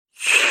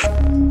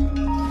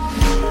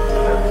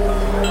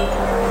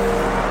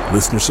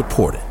Listener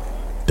supported.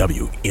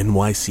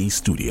 WNYC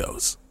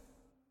Studios.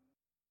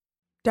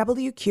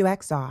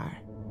 WQXR,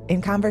 in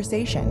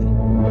conversation.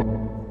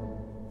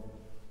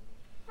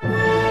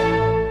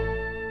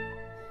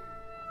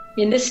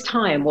 In this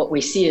time, what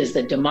we see is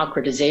the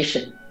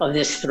democratization of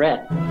this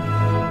threat.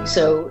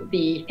 So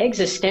the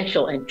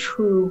existential and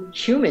true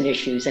human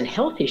issues and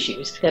health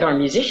issues that our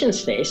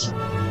musicians face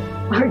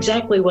are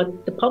exactly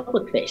what the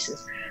public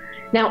faces.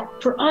 Now,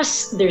 for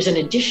us, there's an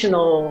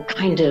additional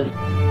kind of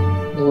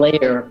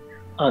layer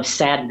of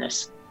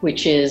sadness,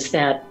 which is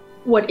that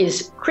what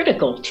is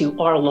critical to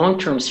our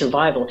long-term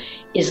survival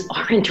is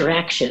our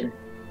interaction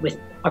with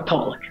our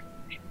public.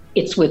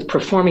 It's with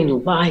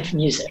performing live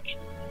music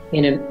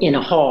in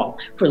a hall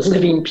for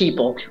living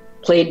people,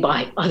 played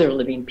by other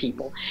living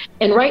people.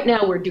 And right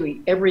now we're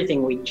doing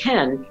everything we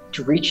can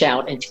to reach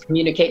out and to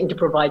communicate and to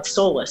provide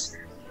solace.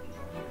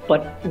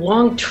 But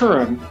long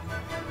term,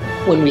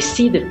 when we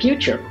see the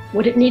future,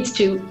 what it needs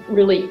to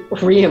really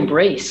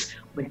re-embrace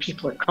when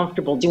people are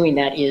comfortable doing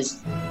that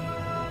is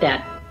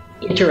that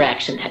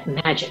interaction, that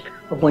magic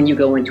of when you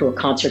go into a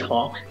concert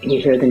hall and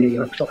you hear the New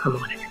York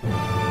Philharmonic.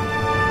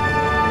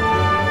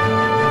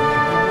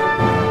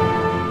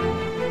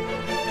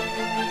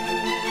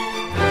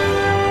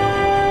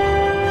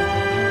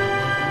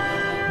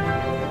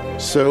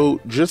 So,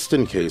 just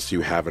in case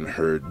you haven't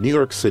heard, New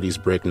York City's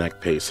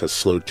breakneck pace has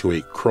slowed to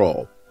a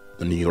crawl.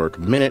 The New York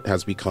Minute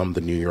has become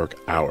the New York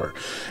Hour.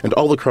 And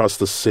all across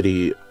the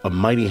city, a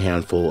mighty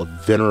handful of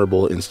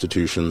venerable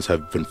institutions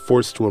have been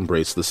forced to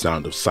embrace the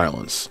sound of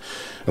silence.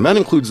 And that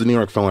includes the New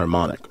York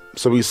Philharmonic.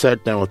 So we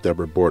sat down with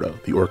Deborah Borda,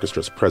 the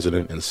orchestra's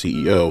president and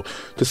CEO,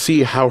 to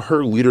see how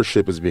her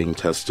leadership is being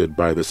tested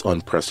by this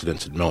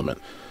unprecedented moment.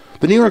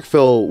 The New York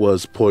Phil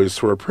was poised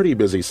for a pretty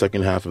busy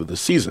second half of the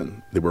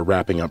season. They were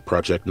wrapping up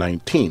Project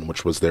 19,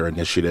 which was their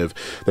initiative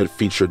that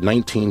featured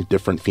 19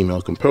 different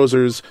female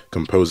composers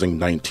composing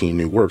 19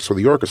 new works for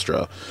the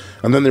orchestra.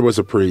 And then there was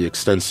a pretty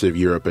extensive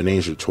Europe and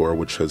Asia tour,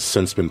 which has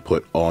since been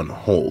put on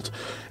hold.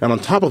 And on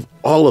top of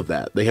all of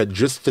that, they had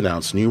just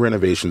announced new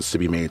renovations to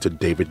be made to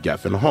David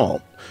Geffen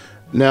Hall.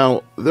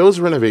 Now, those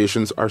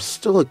renovations are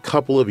still a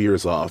couple of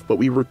years off, but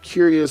we were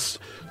curious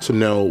to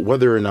know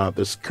whether or not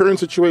this current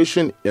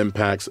situation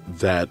impacts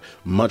that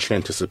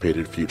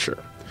much-anticipated future.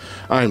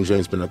 I'm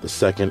James Bennett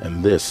II,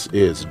 and this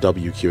is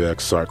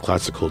WQXR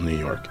Classical New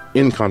York,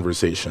 in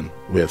conversation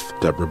with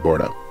Deborah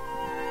Borda.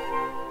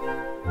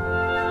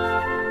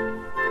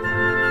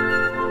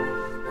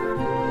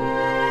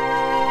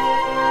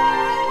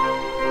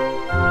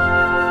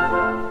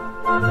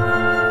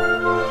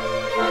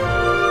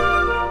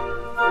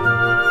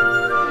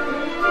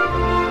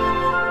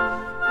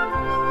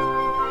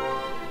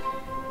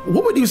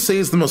 What would you say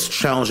is the most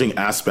challenging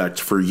aspect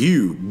for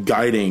you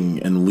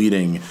guiding and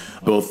leading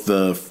both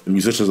the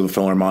musicians of the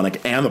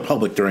Philharmonic and the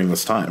public during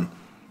this time?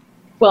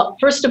 Well,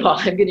 first of all,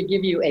 I'm going to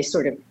give you a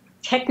sort of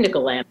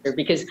technical answer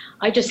because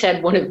I just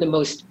had one of the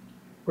most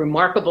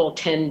remarkable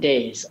 10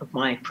 days of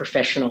my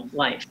professional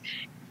life.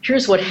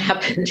 Here's what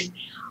happened.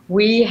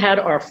 We had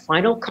our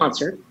final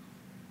concert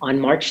on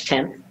March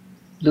 10th,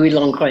 Louis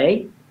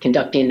Langret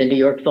conducting the New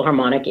York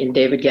Philharmonic in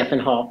David Geffen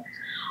Hall.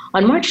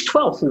 On March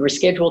 12th, we were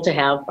scheduled to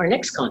have our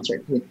next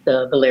concert with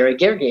Valery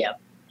Gergiev.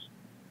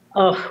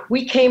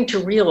 We came to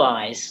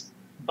realize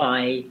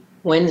by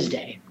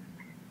Thursday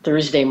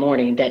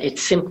morning, that it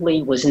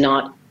simply was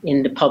not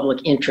in the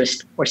public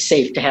interest or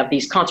safe to have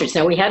these concerts.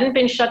 Now, we hadn't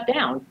been shut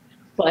down,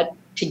 but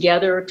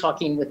together,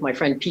 talking with my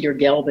friend Peter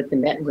Gelb at the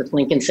Met and with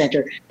Lincoln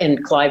Center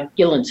and Clive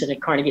Gillinson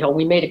at Carnegie Hall,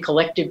 we made a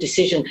collective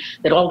decision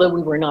that although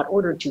we were not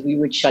ordered to, we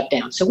would shut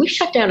down. So we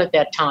shut down at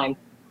that time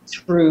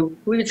through,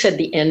 we would say,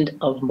 the end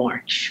of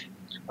March.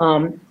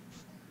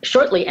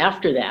 Shortly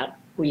after that,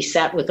 we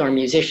sat with our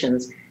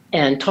musicians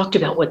and talked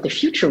about what the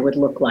future would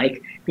look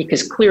like,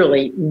 because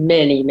clearly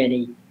many,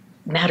 many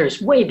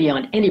matters way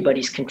beyond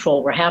anybody's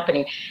control were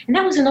happening. And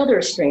that was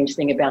another strange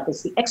thing about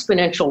this, the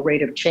exponential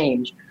rate of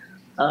change.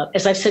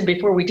 As I've said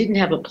before, we didn't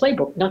have a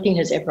playbook. Nothing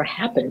has ever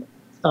happened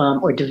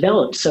or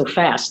developed so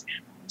fast.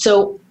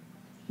 So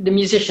the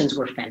musicians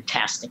were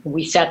fantastic.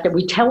 We sat there,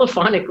 we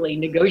telephonically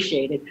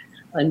negotiated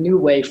a new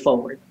way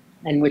forward,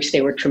 in which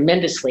they were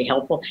tremendously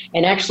helpful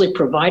and actually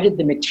provided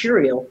the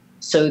material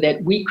so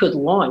that we could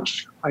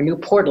launch our new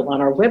portal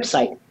on our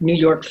website, New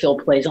York Phil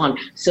Plays On,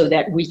 so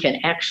that we can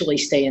actually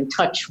stay in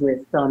touch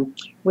with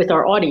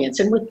our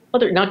audience and with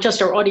other, not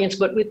just our audience,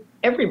 but with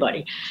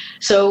everybody.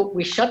 So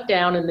we shut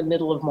down in the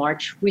middle of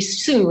March. We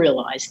soon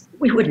realized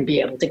we wouldn't be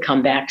able to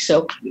come back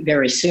so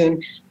very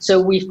soon. So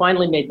we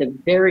finally made the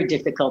very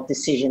difficult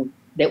decision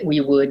that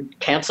we would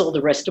cancel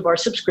the rest of our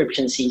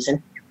subscription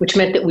season, which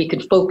meant that we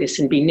could focus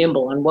and be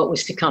nimble on what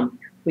was to come.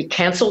 We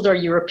canceled our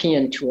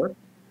European tour.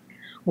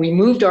 We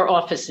moved our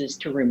offices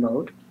to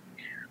remote.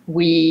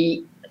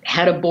 We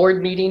had a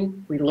board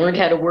meeting. We learned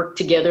how to work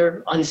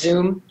together on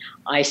Zoom.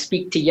 I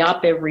speak to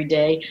Yop every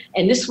day.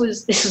 And this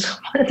is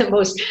one of the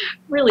most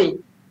really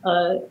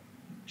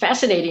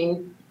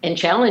fascinating and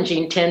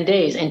challenging 10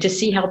 days. And to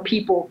see how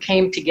people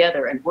came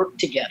together and worked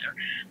together,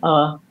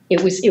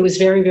 it was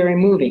very, very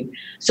moving.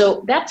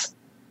 So that's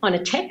on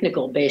a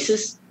technical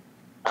basis,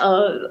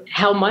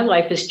 how my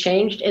life has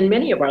changed, and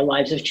many of our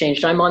lives have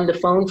changed. I'm on the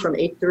phone from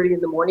 8:30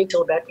 in the morning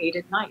till about 8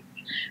 at night,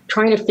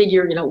 trying to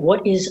figure,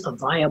 what is a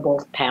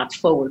viable path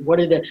forward? What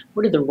are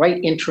the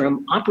right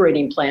interim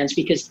operating plans?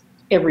 Because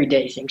every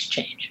day things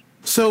change.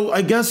 So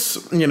I guess,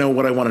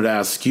 what I wanted to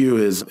ask you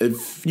is,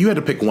 if you had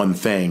to pick one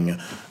thing,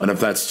 and if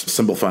that's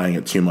simplifying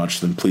it too much,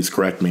 then please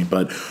correct me,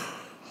 but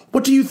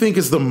what do you think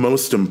is the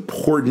most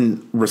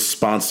important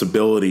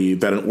responsibility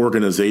that an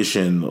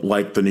organization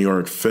like the New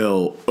York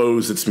Phil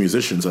owes its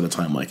musicians at a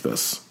time like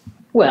this?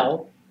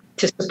 Well,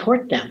 to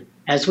support them,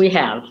 as we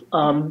have.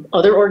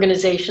 Other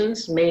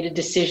organizations made a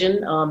decision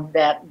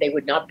that they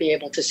would not be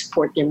able to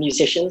support their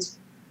musicians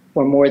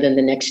for more than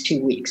the next 2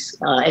 weeks.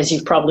 As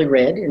you've probably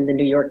read in the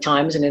New York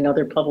Times and in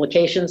other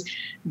publications,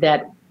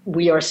 that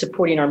we are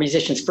supporting our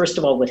musicians, first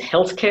of all, with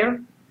health care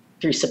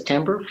through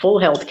September, full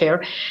health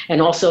care,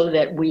 and also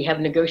that we have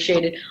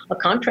negotiated a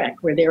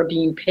contract where they're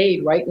being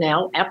paid right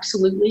now,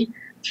 absolutely,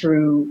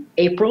 through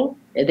April.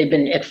 They've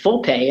been at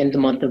full pay in the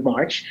month of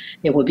March.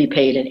 It will be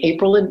paid in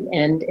April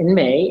and in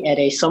May at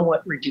a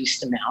somewhat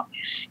reduced amount.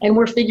 And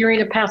we're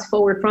figuring a path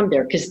forward from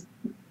there, because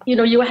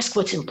you ask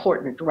what's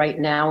important right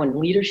now in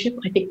leadership.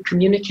 I think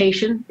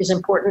communication is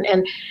important,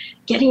 and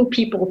getting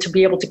people to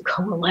be able to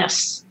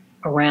coalesce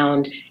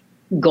around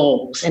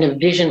goals and a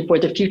vision for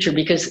the future,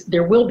 because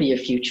there will be a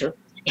future.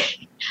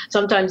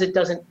 Sometimes it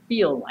doesn't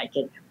feel like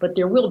it, but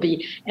there will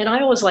be. And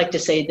I always like to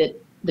say that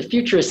the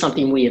future is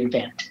something we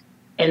invent.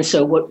 And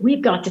so what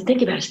we've got to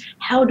think about is,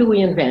 how do we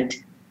invent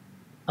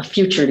a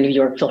future New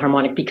York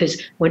Philharmonic?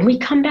 Because when we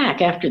come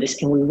back after this,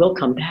 and we will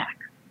come back,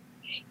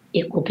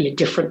 it will be a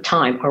different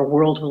time. Our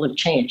world will have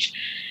changed.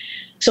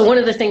 So one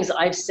of the things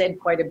I've said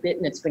quite a bit,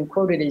 and it's been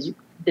quoted, is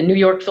the New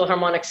York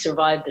Philharmonic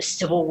survived the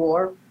Civil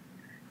War,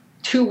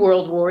 2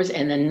 world wars,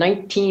 and the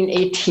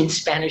 1918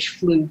 Spanish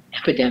flu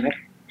epidemic.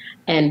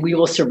 And we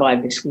will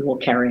survive this. We will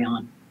carry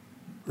on.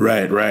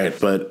 Right.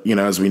 But,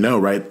 as we know,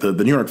 right, the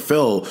New York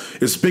Phil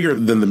is bigger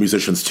than the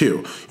musicians,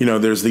 too.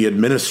 There's the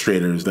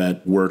administrators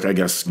that work, I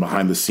guess,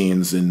 behind the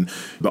scenes in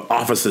the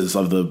offices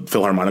of the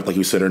Philharmonic, like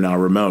you said, are now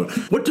remote.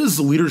 What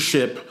does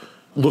leadership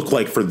look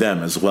like for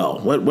them as well?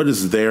 What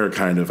is their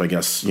kind of, I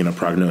guess,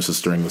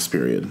 prognosis during this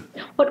period?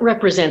 What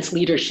represents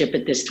leadership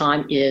at this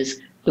time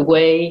is the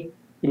way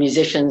the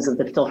musicians of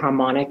the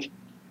Philharmonic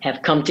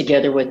have come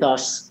together with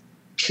us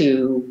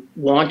to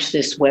launch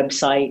this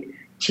website,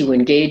 to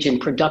engage in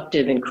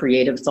productive and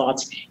creative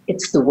thoughts.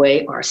 It's the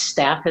way our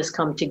staff has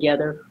come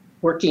together,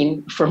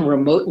 working from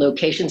remote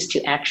locations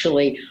to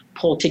actually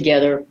pull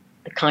together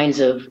the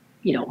kinds of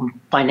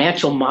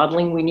financial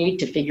modeling we need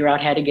to figure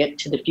out how to get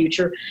to the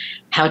future,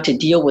 how to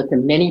deal with the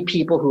many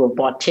people who have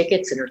bought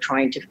tickets and are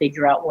trying to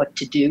figure out what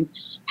to do,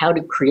 how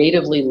to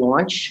creatively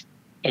launch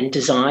and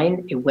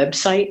design a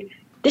website.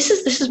 This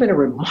has been a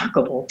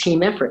remarkable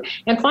team effort.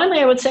 And finally,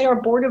 I would say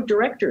our board of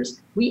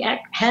directors. We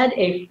had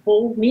a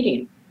full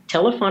meeting,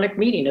 telephonic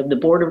meeting of the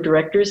board of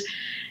directors,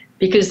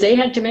 because they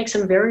had to make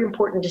some very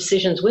important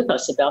decisions with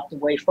us about the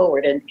way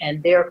forward.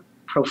 And their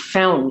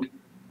profound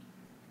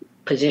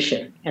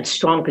position and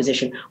strong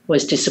position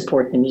was to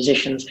support the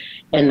musicians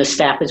and the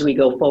staff as we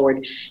go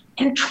forward,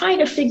 and try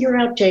to figure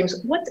out,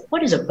 James,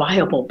 what is a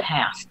viable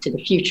path to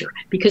the future,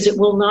 because it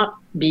will not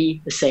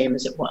be the same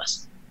as it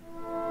was.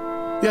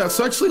 Yeah,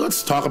 so actually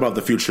let's talk about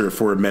the future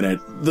for a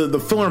minute. The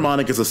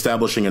Philharmonic is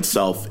establishing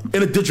itself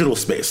in a digital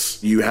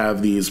space. You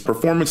have these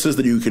performances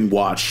that you can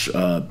watch,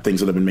 things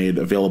that have been made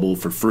available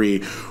for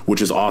free,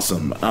 which is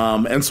awesome.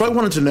 And so I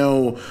wanted to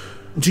know,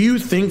 do you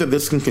think that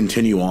this can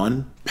continue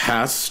on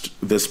past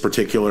this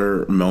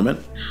particular moment?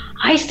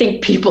 I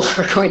think people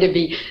are going to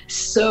be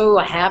so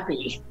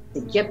happy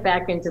to get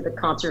back into the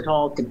concert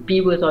hall, to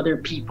be with other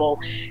people,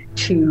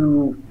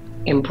 to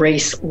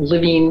embrace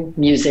living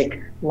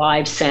music,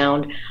 live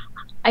sound.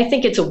 I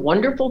think it's a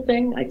wonderful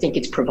thing. I think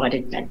it's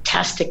provided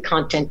fantastic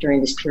content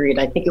during this period.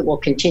 I think it will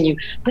continue,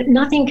 but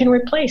nothing can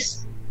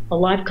replace a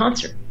live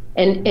concert.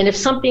 And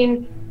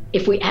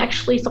if we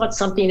actually thought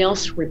something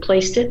else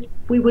replaced it,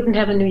 we wouldn't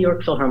have a New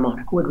York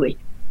Philharmonic, would we?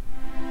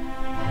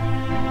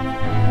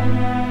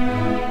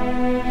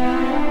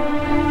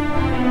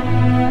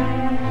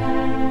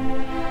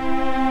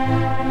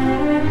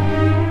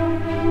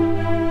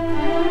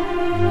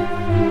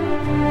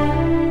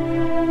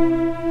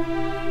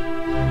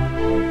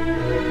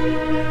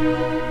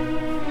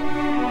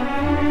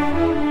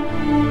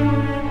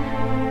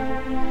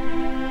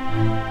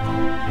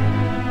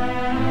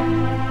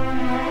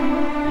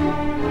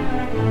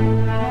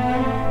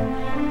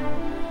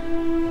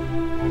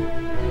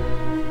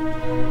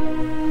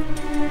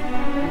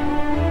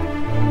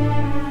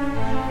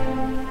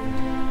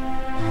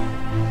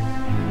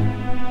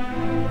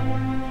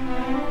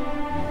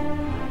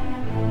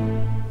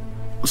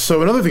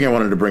 So another thing I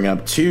wanted to bring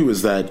up, too,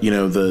 is that,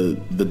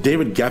 the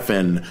David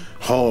Geffen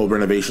Hall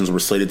renovations were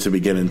slated to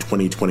begin in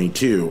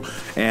 2022.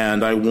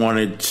 And I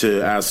wanted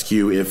to ask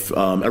you if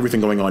everything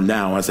going on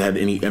now has had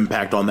any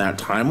impact on that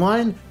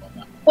timeline?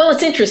 Well,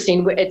 it's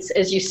interesting. It's,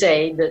 as you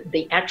say,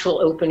 the actual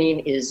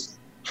opening is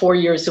 4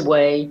 years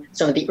away.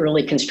 Some of the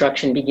early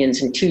construction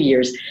begins in 2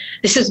 years.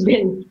 This has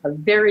been a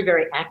very,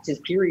 very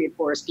active period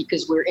for us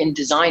because we're in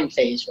design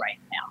phase right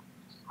now.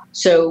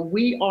 So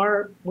we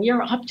are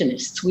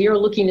optimists. We are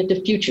looking at the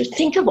future.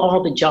 Think of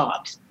all the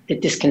jobs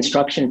that this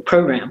construction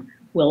program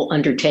will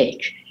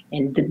undertake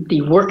and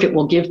the work it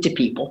will give to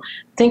people.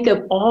 Think of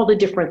all the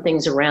different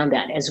things around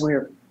that as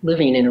we're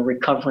living in a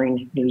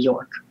recovering New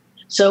York.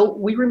 So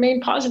we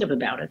remain positive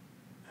about it.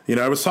 You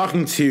know, I was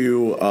talking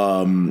to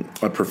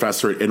a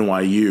professor at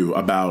NYU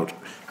about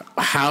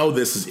how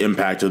this has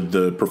impacted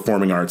the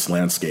performing arts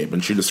landscape,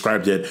 and she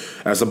described it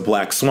as a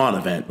black swan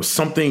event,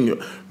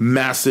 something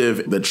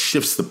massive that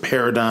shifts the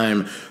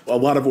paradigm. A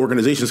lot of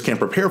organizations can't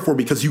prepare for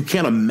because you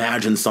can't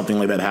imagine something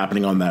like that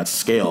happening on that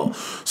scale.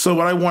 So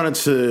what I wanted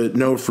to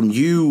know from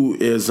you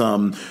is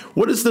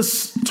what has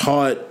this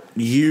taught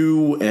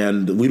you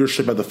and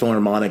leadership at the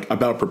Philharmonic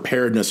about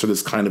preparedness for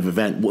this kind of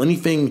event? Will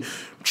anything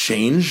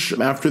change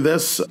after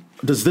this?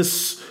 Does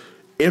this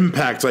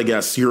impact, I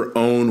guess, your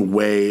own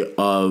way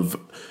of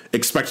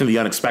expecting the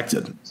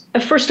unexpected?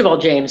 First of all,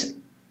 James,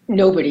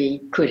 nobody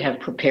could have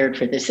prepared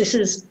for this. This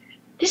is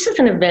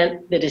an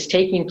event that is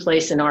taking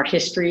place in our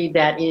history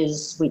that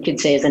is, we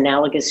could say, is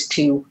analogous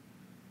to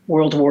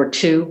World War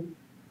II.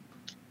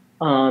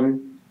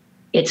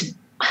 It's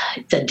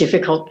a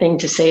difficult thing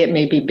to say. It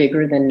may be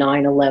bigger than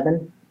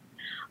 9/11.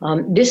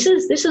 This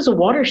is a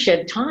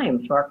watershed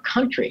time for our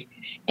country,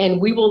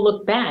 and we will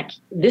look back.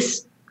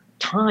 This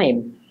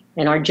time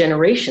and our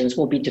generations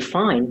will be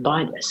defined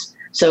by this.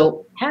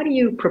 So how do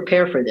you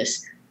prepare for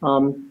this?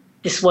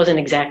 This wasn't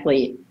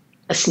exactly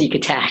a sneak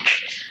attack.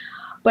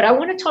 But I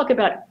want to talk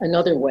about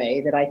another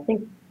way that I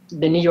think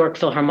the New York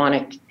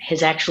Philharmonic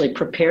has actually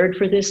prepared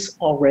for this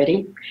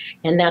already,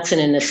 and that's in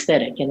an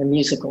aesthetic, in a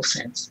musical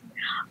sense.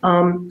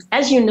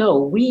 As you know,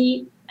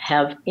 we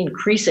have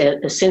increased,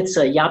 since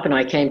Jaap and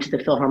I came to the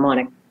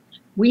Philharmonic,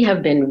 we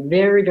have been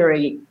very,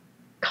 very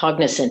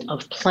cognizant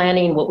of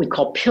planning what we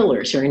call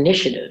pillars or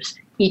initiatives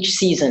each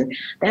season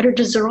that are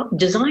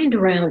designed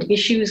around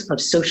issues of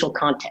social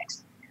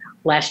context.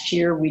 Last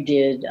year, we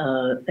did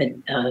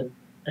a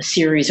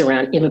series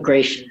around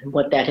immigration and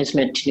what that has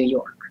meant to New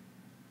York.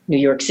 New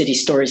York City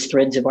Stories,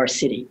 Threads of Our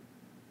City.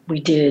 We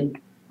did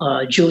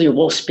Julia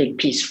Wolf's big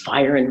piece,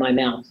 Fire in My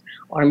Mouth.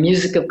 Our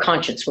Music of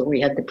Conscience, where we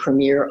had the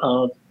premiere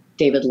of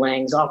David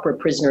Lang's opera,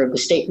 Prisoner of the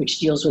State, which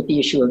deals with the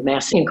issue of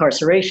mass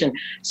incarceration.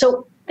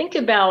 So think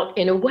about,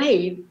 in a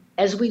way,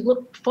 as we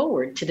look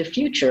forward to the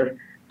future,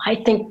 I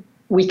think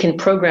we can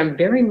program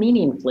very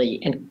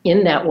meaningfully and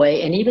in that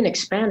way and even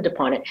expand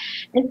upon it.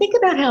 And think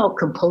about how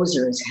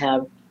composers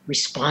have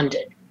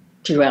responded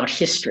throughout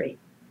history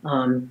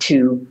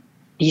to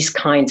these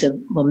kinds of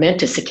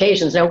momentous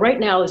occasions. Now, right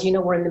now, as you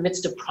know, we're in the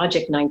midst of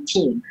Project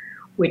 19,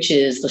 which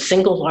is the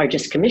single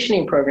largest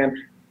commissioning program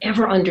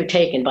ever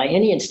undertaken by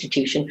any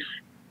institution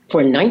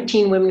for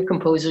 19 women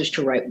composers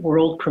to write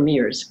world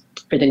premieres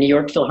for the New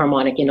York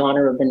Philharmonic in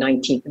honor of the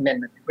 19th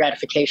Amendment, the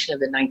ratification of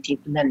the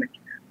 19th Amendment.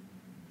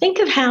 Think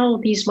of how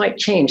these might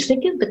change.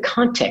 Think of the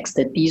context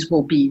that these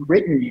will be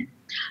written in.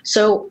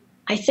 So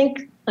I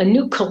think a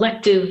new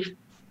collective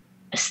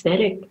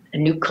aesthetic, a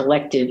new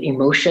collective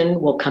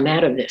emotion will come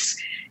out of this.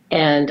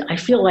 And I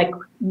feel like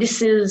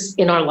this is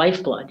in our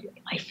lifeblood.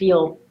 I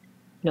feel,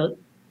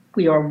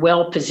 we are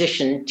well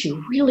positioned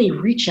to really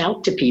reach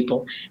out to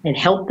people and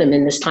help them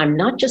in this time,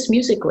 not just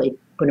musically,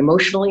 but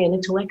emotionally and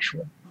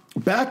intellectually.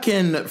 Back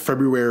in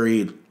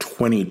February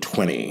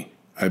 2020,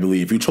 I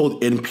believe, you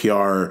told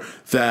NPR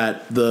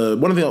that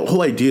one of the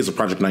whole ideas of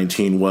Project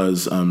 19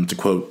 was to,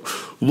 quote,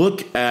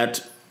 look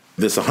at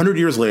this 100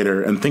 years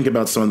later and think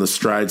about some of the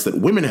strides that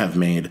women have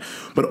made,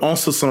 but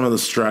also some of the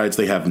strides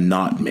they have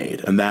not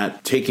made. And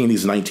that taking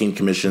these 19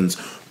 commissions,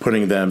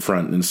 putting them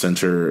front and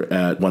center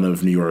at one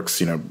of New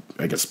York's,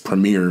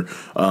 premier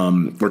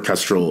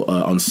orchestral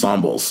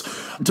ensembles.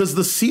 Does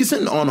the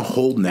season on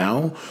hold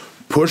now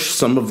push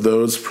some of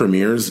those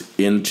premieres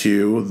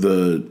into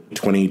the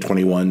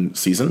 2021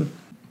 season?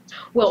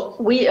 Well,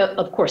 we,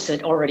 of course,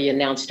 had already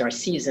announced our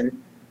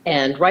season.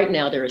 And right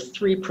now there are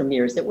 3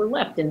 premieres that were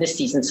left in this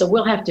season. So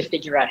we'll have to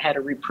figure out how to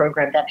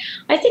reprogram that.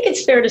 I think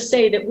it's fair to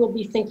say that we'll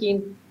be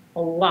thinking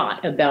a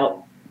lot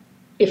about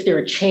if there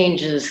are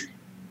changes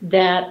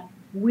that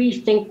we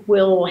think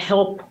will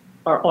help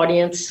our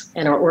audience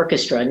and our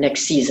orchestra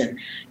next season.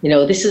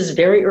 This is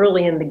very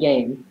early in the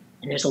game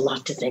and there's a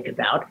lot to think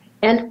about.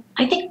 And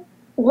I think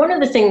one of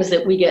the things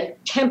that we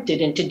get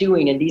tempted into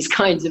doing in these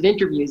kinds of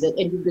interviews, and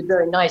you've been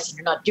very nice and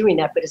you're not doing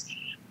that, but is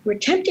we're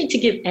tempted to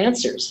give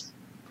answers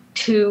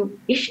to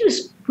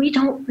issues we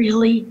don't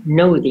really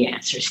know the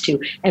answers to.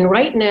 And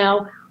right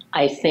now,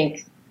 I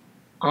think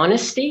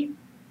honesty,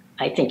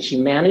 I think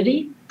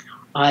humanity,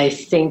 I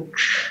think,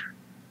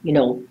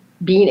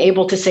 being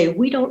able to say,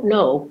 we don't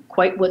know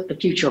quite what the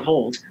future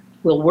holds.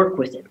 We'll work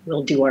with it.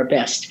 We'll do our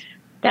best.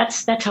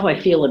 That's how I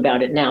feel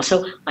about it now.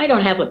 So I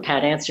don't have a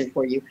pat answer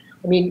for you.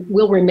 I mean,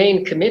 we'll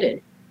remain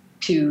committed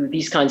to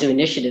these kinds of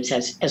initiatives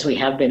as we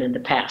have been in the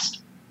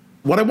past.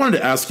 What I wanted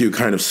to ask you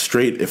kind of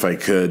straight, if I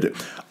could,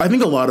 I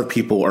think a lot of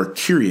people are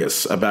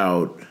curious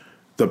about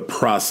the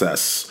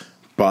process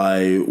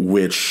by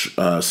which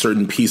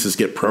certain pieces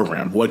get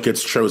programmed, what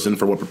gets chosen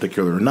for what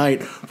particular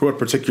night, for what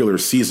particular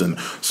season.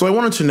 So I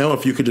wanted to know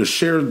if you could just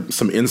share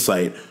some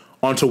insight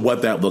onto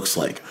what that looks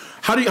like.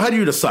 How do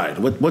you decide?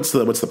 What's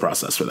the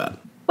process for that?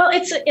 Well,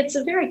 it's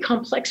a very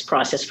complex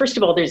process. First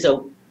of all, there's a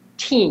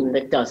team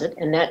that does it,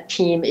 and that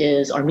team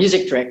is our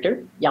music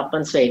director, Jaap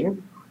van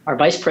Zweden, our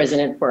vice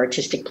president for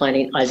artistic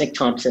planning, Isaac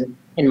Thompson,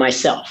 and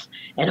myself.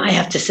 And I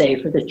have to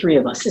say, for the three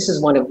of us, this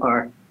is one of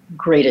our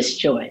greatest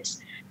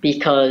joys,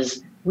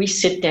 because we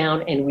sit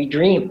down and we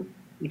dream.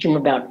 We dream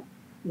about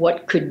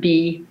what could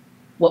be,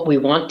 what we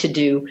want to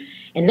do,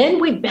 and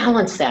then we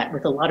balance that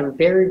with a lot of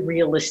very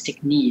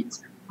realistic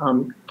needs.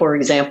 For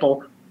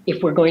example,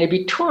 if we're going to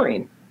be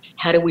touring,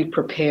 how do we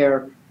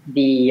prepare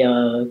the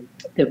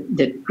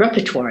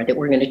repertoire that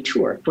we're going to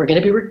tour? If we're going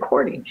to be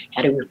recording,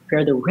 how do we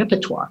prepare the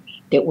repertoire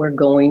that we're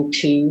going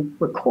to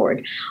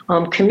record?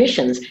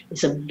 Commissions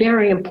is a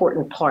very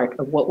important part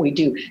of what we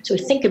do. So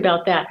think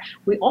about that.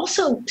 We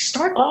also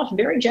start off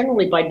very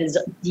generally by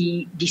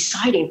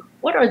deciding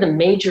what are the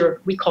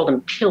major, we call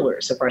them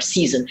pillars of our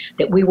season,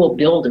 that we will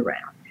build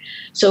around.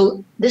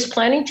 So this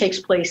planning takes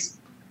place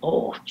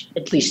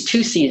at least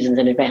 2 seasons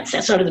in advance.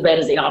 That's not as bad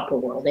as the opera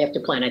world. They have to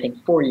plan, I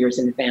think, 4 years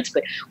in advance,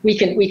 but we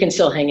can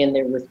still hang in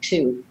there with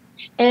 2.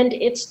 And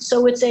it's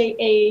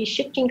a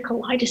shifting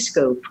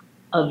kaleidoscope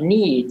of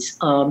needs,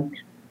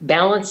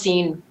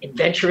 balancing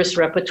adventurous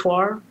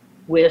repertoire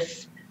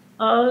with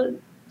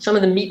some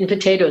of the meat and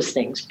potatoes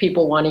things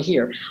people want to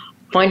hear,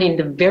 finding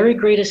the very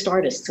greatest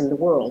artists in the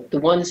world, the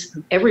ones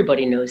who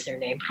everybody knows their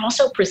name, but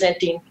also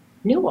presenting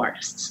new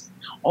artists.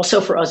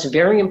 Also for us,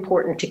 very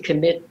important to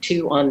commit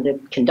to on the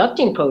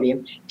conducting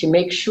podium to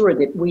make sure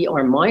that we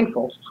are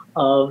mindful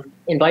of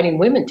inviting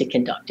women to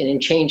conduct and in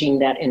changing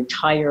that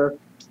entire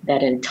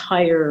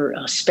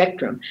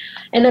spectrum.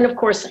 And then, of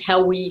course,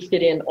 how we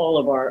fit in all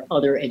of our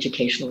other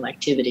educational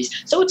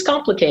activities. So it's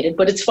complicated,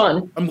 but it's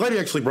fun. I'm glad you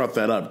actually brought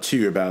that up,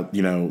 too, about,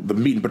 the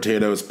meat and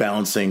potatoes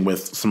balancing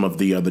with some of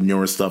the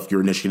newer stuff, your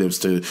initiatives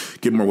to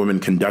get more women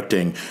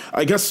conducting.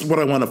 I guess what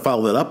I want to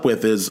follow that up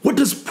with is, what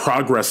does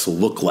progress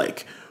look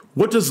like?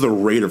 What does the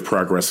rate of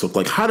progress look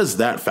like? How does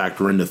that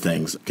factor into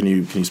things? Can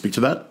you speak to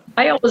that?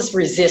 I always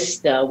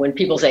resist when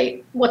people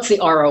say, what's the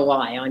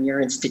ROI on your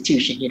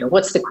institution?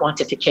 What's the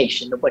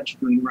quantification of what you're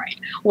doing right?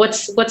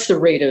 What's the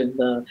rate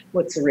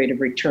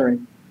of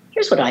return?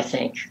 Here's what I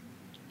think.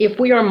 If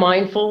we are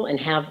mindful and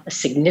have a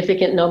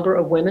significant number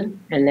of women,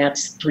 and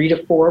that's 3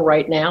 to 4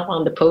 right now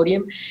on the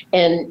podium,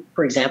 and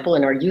for example,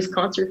 in our youth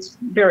concerts,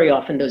 very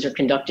often those are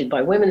conducted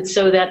by women,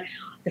 so that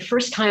the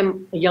first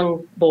time a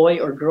young boy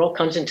or girl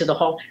comes into the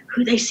hall,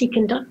 who they see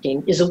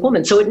conducting is a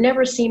woman. So it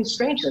never seems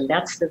strange to them.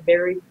 That's the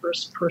very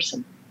first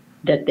person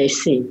that they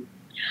see.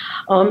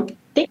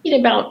 Thinking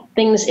about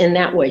things in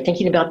that way,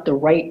 thinking about the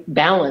right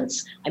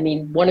balance. I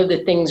mean, one of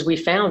the things we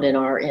found in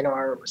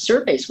our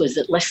surveys was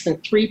that less than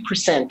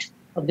 3%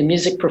 of the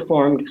music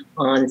performed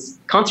on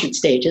concert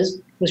stages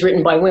was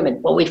written by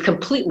women. Well, we've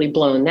completely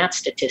blown that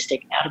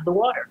statistic out of the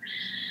water.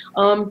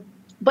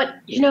 But,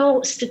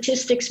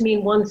 statistics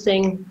mean one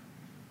thing.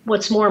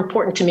 What's more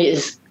important to me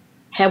is,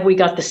 have we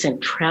got the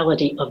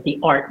centrality of the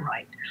art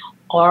right?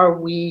 Are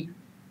we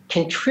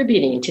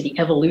contributing to the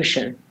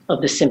evolution of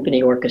the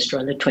symphony orchestra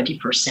in the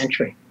 21st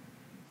century?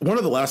 One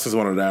of the last things I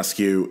wanted to ask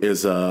you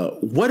is,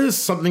 what is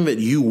something that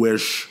you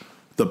wish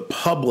the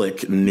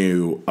public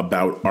knew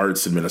about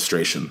arts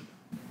administration?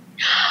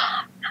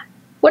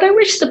 What I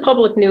wish the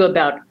public knew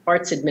about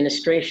arts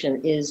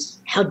administration is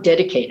how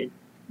dedicated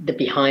the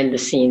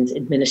behind-the-scenes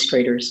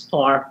administrators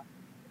are,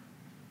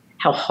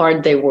 how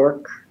hard they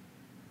work,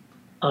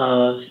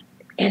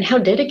 and how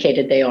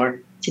dedicated they are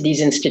to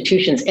these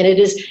institutions. And it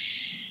is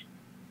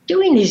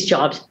doing these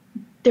jobs,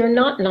 they're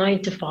not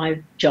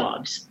 9-to-5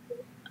 jobs.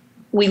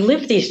 We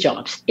live these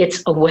jobs.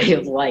 It's a way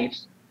of life.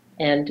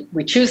 And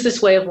we choose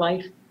this way of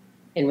life,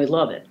 and we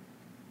love it.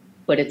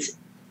 But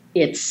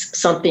it's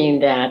something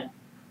that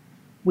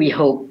we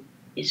hope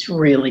is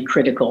really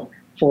critical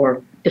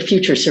for the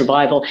future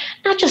survival,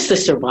 not just the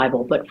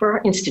survival, but for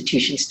our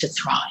institutions to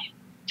thrive,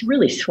 to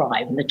really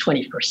thrive in the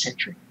 21st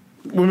century.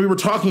 When we were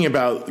talking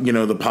about,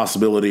 the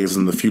possibilities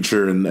in the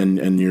future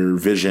and your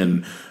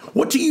vision,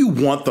 what do you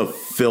want the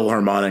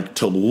Philharmonic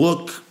to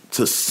look,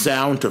 to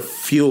sound, to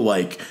feel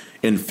like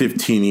in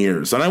 15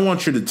 years? And I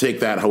want you to take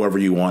that however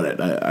you want it.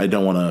 I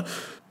don't want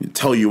to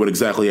tell you what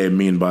exactly I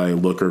mean by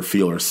look or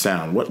feel or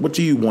sound. What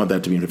do you want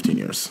that to be in 15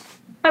 years?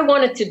 I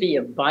want it to be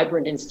a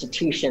vibrant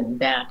institution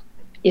that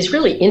is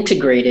really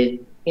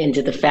integrated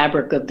into the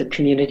fabric of the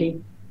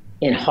community,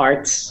 in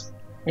hearts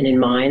and in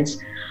minds.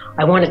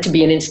 I want it to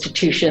be an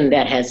institution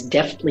that has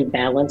deftly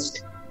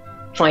balanced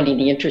finding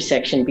the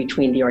intersection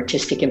between the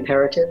artistic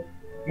imperative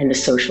and the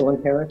social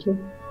imperative.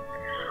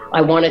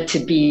 I want it to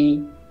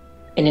be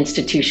an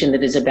institution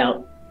that is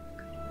about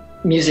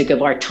music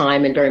of our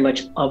time and very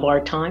much of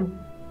our time.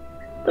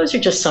 Those are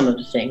just some of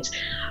the things.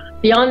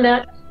 Beyond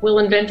that, we'll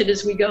invent it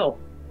as we go.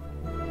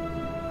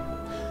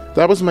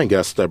 That was my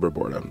guest, Deborah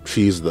Borda.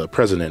 She's the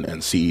president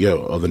and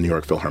CEO of the New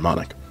York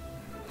Philharmonic.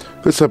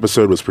 This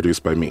episode was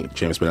produced by me,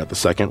 James Bennett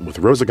II, with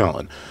Rosa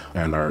Gollin,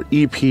 and our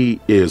EP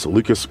is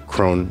Lucas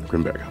Krohn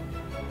Grimberg.